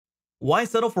Why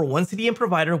settle for one CDN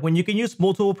provider when you can use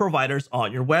multiple providers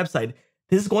on your website?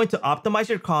 This is going to optimize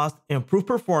your cost, improve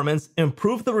performance,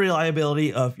 improve the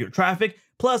reliability of your traffic,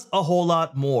 plus a whole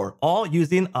lot more, all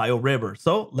using IO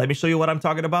So let me show you what I'm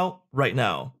talking about right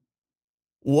now.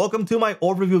 Welcome to my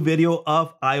overview video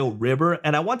of IO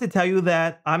and I want to tell you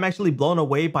that I'm actually blown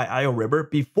away by IO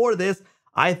Before this,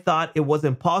 I thought it was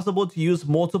impossible to use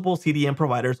multiple CDN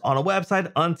providers on a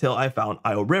website until I found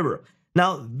IO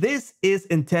Now, this is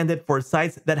intended for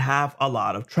sites that have a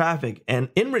lot of traffic, and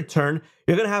in return,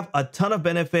 you're going to have a ton of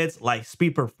benefits like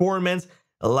speed performance,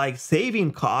 like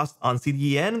saving costs on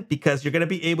CDN, because you're going to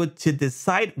be able to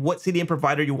decide what CDN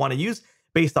provider you want to use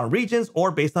based on regions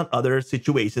or based on other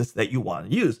situations that you want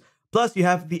to use. Plus, you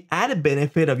have the added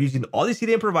benefit of using all these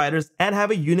CDN providers and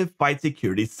have a unified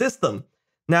security system.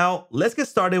 Now, let's get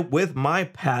started with my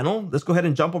panel. Let's go ahead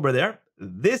and jump over there.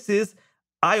 This is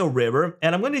IO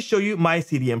and I'm going to show you my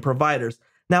CDN providers.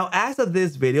 Now, as of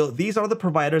this video, these are the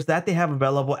providers that they have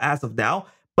available as of now,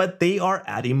 but they are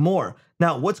adding more.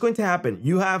 Now, what's going to happen?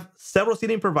 You have several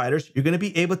CDN providers. You're going to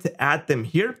be able to add them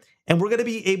here, and we're going to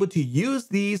be able to use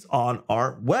these on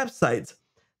our websites.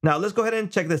 Now, let's go ahead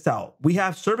and check this out. We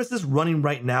have services running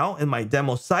right now in my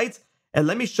demo sites, and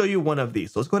let me show you one of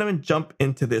these. So let's go ahead and jump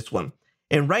into this one.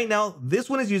 And right now, this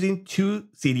one is using two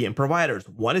CDN providers.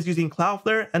 One is using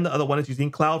Cloudflare and the other one is using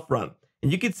CloudFront.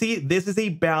 And you can see this is a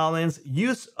balanced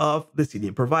use of the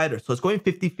CDN provider. So it's going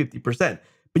 50-50%.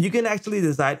 But you can actually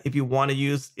decide if you want to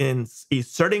use in a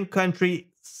certain country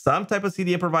some type of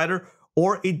CDN provider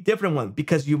or a different one,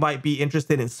 because you might be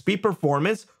interested in speed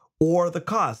performance or the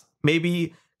cost.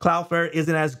 Maybe Cloudflare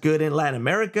isn't as good in Latin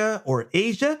America or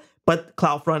Asia, but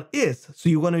CloudFront is. So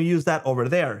you want to use that over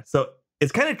there. So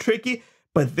it's kind of tricky,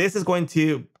 but this is going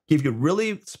to give you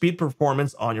really speed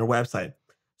performance on your website.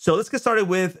 So let's get started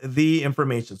with the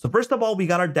information. So first of all, we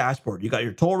got our dashboard. You got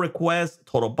your total requests,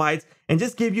 total bytes, and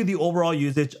just give you the overall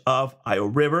usage of IO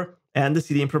and the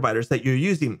CDN providers that you're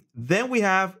using. Then we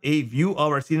have a view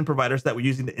of our CDN providers that we're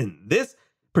using in this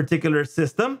particular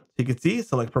system. You can see,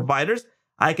 select providers.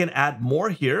 I can add more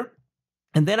here.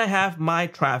 And then I have my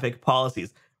traffic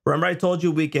policies. Remember, I told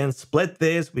you we can split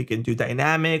this, we can do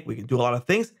dynamic, we can do a lot of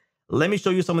things. Let me show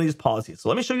you some of these policies. So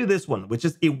let me show you this one, which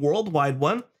is a worldwide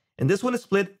one. And this one is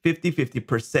split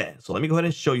 50-50%. So let me go ahead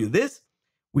and show you this.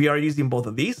 We are using both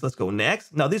of these. Let's go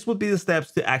next. Now, this would be the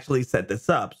steps to actually set this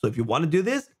up. So if you want to do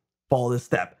this, follow this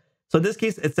step. So in this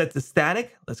case, it's set to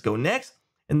static. Let's go next.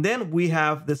 And then we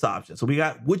have this option. So we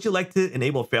got, would you like to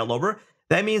enable failover?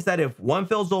 That means that if one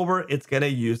fails over, it's going to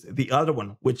use the other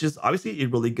one, which is obviously a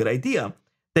really good idea.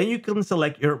 Then you can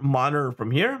select your monitor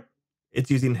from here. It's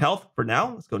using health for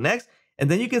now. Let's go next. And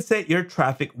then you can set your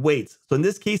traffic weights. So in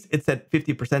this case, it's at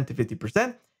 50% to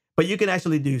 50%, but you can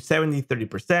actually do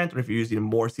 70-30%, or if you're using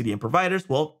more CDN providers,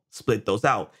 well, split those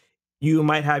out. You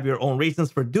might have your own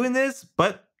reasons for doing this,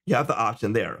 but you have the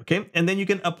option there, okay? And then you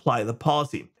can apply the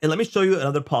policy. And let me show you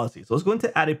another policy. So let's go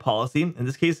into add a policy. In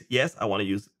this case, yes, I want to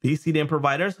use these CDN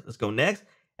providers. Let's go next.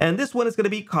 And this one is going to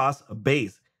be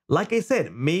cost-based. Like I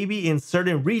said, maybe in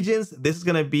certain regions, this is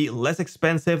going to be less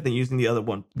expensive than using the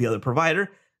other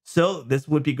provider. So this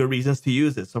would be good reasons to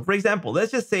use this. So for example,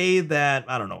 let's just say that,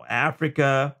 I don't know,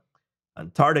 Africa,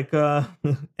 Antarctica,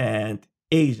 and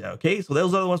Asia. Okay, so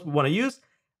those are the ones we want to use.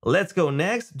 Let's go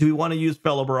next. Do we want to use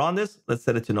failover on this? Let's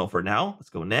set it to no for now. Let's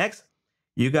go next.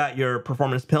 You got your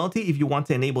performance penalty. If you want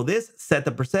to enable this, set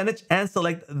the percentage and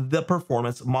select the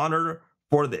performance monitor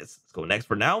for this. Let's go next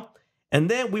for now. And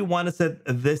then we want to set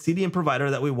the CDN provider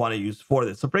that we want to use for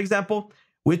this. So for example,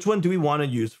 which one do we want to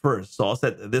use first? So I'll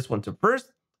set this one to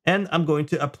first, and I'm going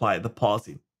to apply the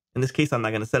policy. In this case, I'm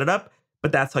not going to set it up,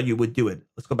 but that's how you would do it.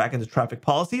 Let's go back into traffic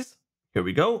policies. Here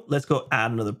we go. Let's go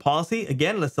add another policy.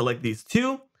 Again, let's select these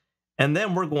two, and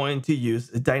then we're going to use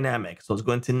dynamic. So let's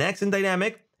go into next in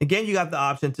dynamic. Again, you got the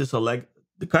option to select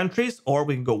the countries, or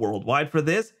we can go worldwide for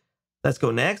this. Let's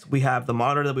go next. We have the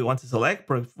monitor that we want to select,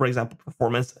 for example,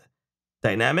 performance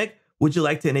dynamic. Would you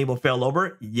like to enable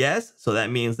failover? Yes. So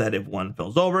that means that if one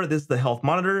fails over, this is the health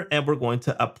monitor, and we're going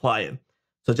to apply it.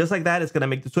 So just like that, it's going to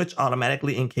make the switch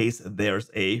automatically in case there's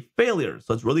a failure.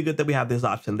 So it's really good that we have this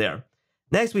option there.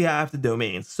 Next, we have the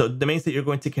domains. So domains that you're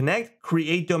going to connect,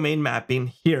 create domain mapping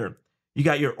here. You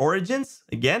got your origins.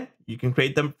 Again, you can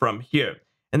create them from here.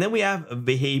 And then we have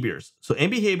behaviors. So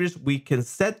in behaviors, we can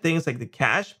set things like the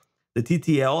cache, the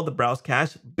TTL, the browse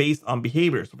cache based on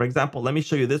behaviors. So for example, let me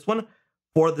show you this one.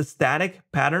 For the static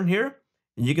pattern here,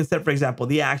 you can set, for example,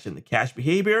 the action, the cache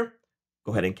behavior.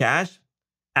 Go ahead and cache.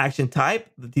 Action type,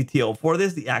 the TTL for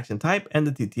this, the action type, and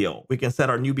the TTL. We can set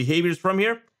our new behaviors from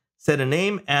here, set a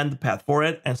name and the path for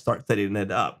it, and start setting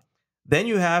it up. Then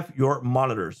you have your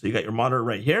monitors. So you got your monitor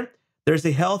right here. There's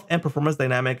a health and performance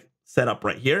dynamic setup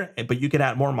right here, but you can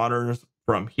add more monitors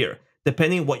from here,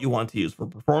 depending what you want to use for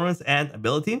performance and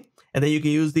ability. And then you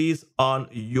can use these on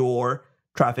your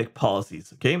traffic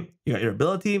policies. Okay, you got your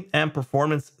ability and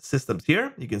performance systems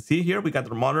here. You can see here we got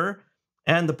the monitor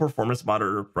and the performance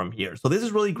monitor from here. So this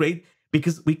is really great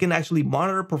because we can actually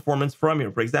monitor performance from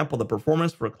here. For example, the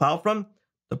performance for CloudFront,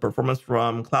 the performance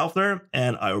from Cloudflare,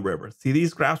 and iRiver. See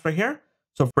these graphs right here?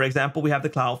 So for example, we have the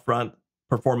CloudFront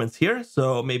performance here.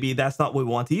 So maybe that's not what we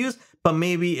want to use, but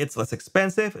maybe it's less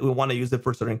expensive. We want to use it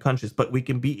for certain countries, but we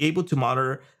can be able to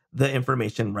monitor the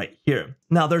information right here.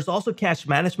 Now, there's also cache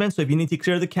management. So if you need to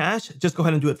clear the cache, just go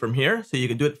ahead and do it from here. So you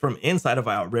can do it from inside of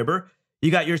iRiver.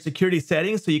 You got your security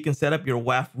settings, so you can set up your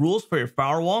WAF rules for your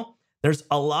firewall. There's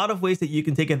a lot of ways that you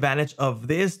can take advantage of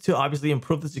this to obviously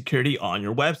improve the security on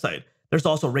your website. There's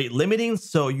also rate limiting,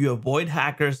 so you avoid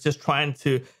hackers just trying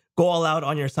to go all out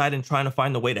on your site and trying to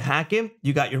find a way to hack it.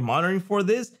 You got your monitoring for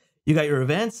this. You got your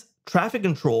events, traffic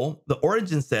control, the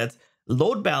origin sets,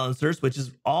 load balancers, which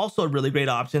is also a really great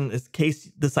option in case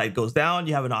the site goes down.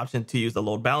 You have an option to use the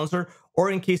load balancer,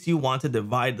 or in case you want to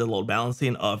divide the load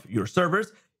balancing of your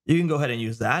servers, you can go ahead and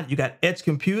use that. You got edge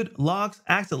compute, logs,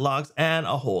 access logs, and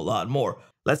a whole lot more.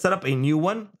 Let's set up a new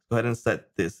one. Go ahead and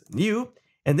set this new.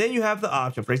 And then you have the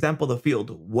option, for example, the field.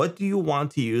 What do you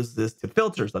want to use this to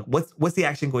filter? Like what's the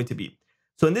action going to be?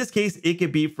 So in this case, it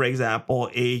could be, for example,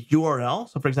 a URL.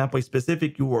 So for example, a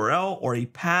specific URL or a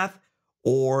path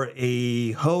or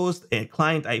a host, a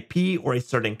client IP, or a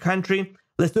certain country.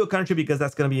 Let's do a country because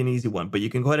that's going to be an easy one, but you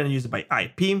can go ahead and use it by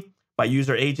IP, by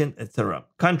user agent, etc.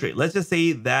 Country. Let's just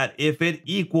say that if it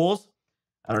equals,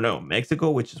 I don't know, Mexico,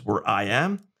 which is where I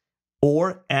am,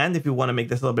 and if you want to make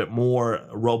this a little bit more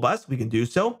robust, we can do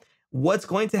so. What's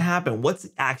going to happen? What's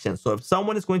the action? So if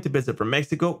someone is going to visit from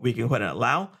Mexico, we can go ahead and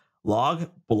allow, log,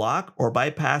 block, or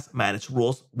bypass manage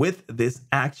rules with this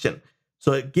action.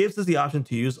 So it gives us the option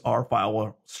to use our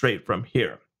firewall straight from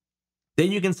here.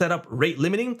 Then you can set up rate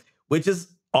limiting, which is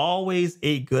always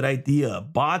a good idea.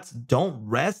 Bots don't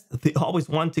rest. They always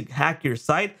want to hack your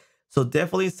site. So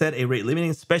definitely set a rate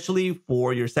limiting, especially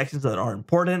for your sections that are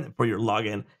important, for your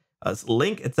login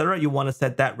link, etc. You want to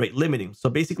set that rate limiting. So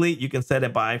basically you can set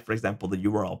it by, for example, the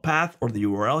URL path or the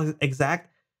URL exact.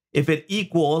 If it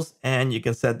equals, and you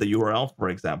can set the URL, for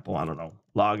example, I don't know,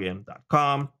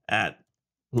 login.com at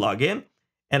login,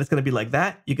 and it's going to be like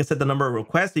that. You can set the number of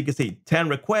requests. You can say 10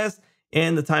 requests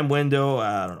in the time window,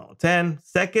 I don't know, 10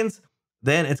 seconds.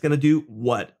 Then it's going to do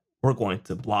what we're going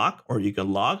to block, or you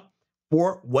can log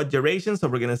for what duration. So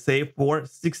we're going to say for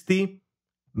 60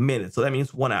 minutes. So that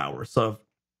means 1 hour. So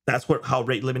that's how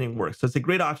rate limiting works. So it's a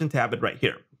great option to have it right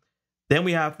here. Then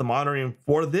we have the monitoring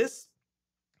for this.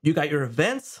 You got your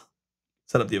events,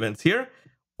 set up the events here,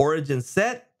 origin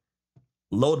set,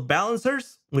 load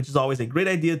balancers, which is always a great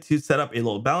idea to set up a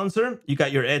load balancer. You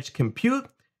got your edge compute,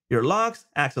 your logs,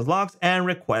 access logs, and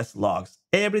request logs.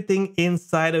 Everything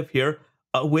inside of here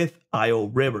with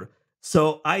iRiver.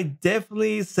 So I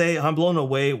definitely say I'm blown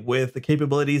away with the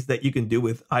capabilities that you can do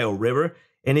with iRiver.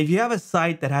 And if you have a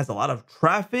site that has a lot of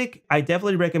traffic, I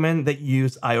definitely recommend that you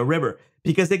use iRiver,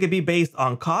 because it could be based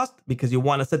on cost, because you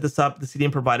want to set this up, the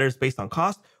CDN providers based on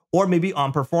cost, or maybe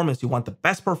on performance. You want the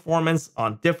best performance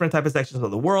on different types of sections of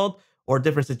the world or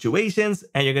different situations,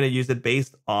 and you're going to use it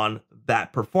based on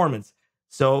that performance.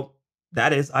 So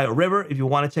that is iRiver. If you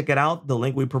want to check it out, the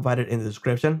link we provided in the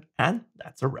description, and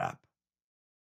that's a wrap.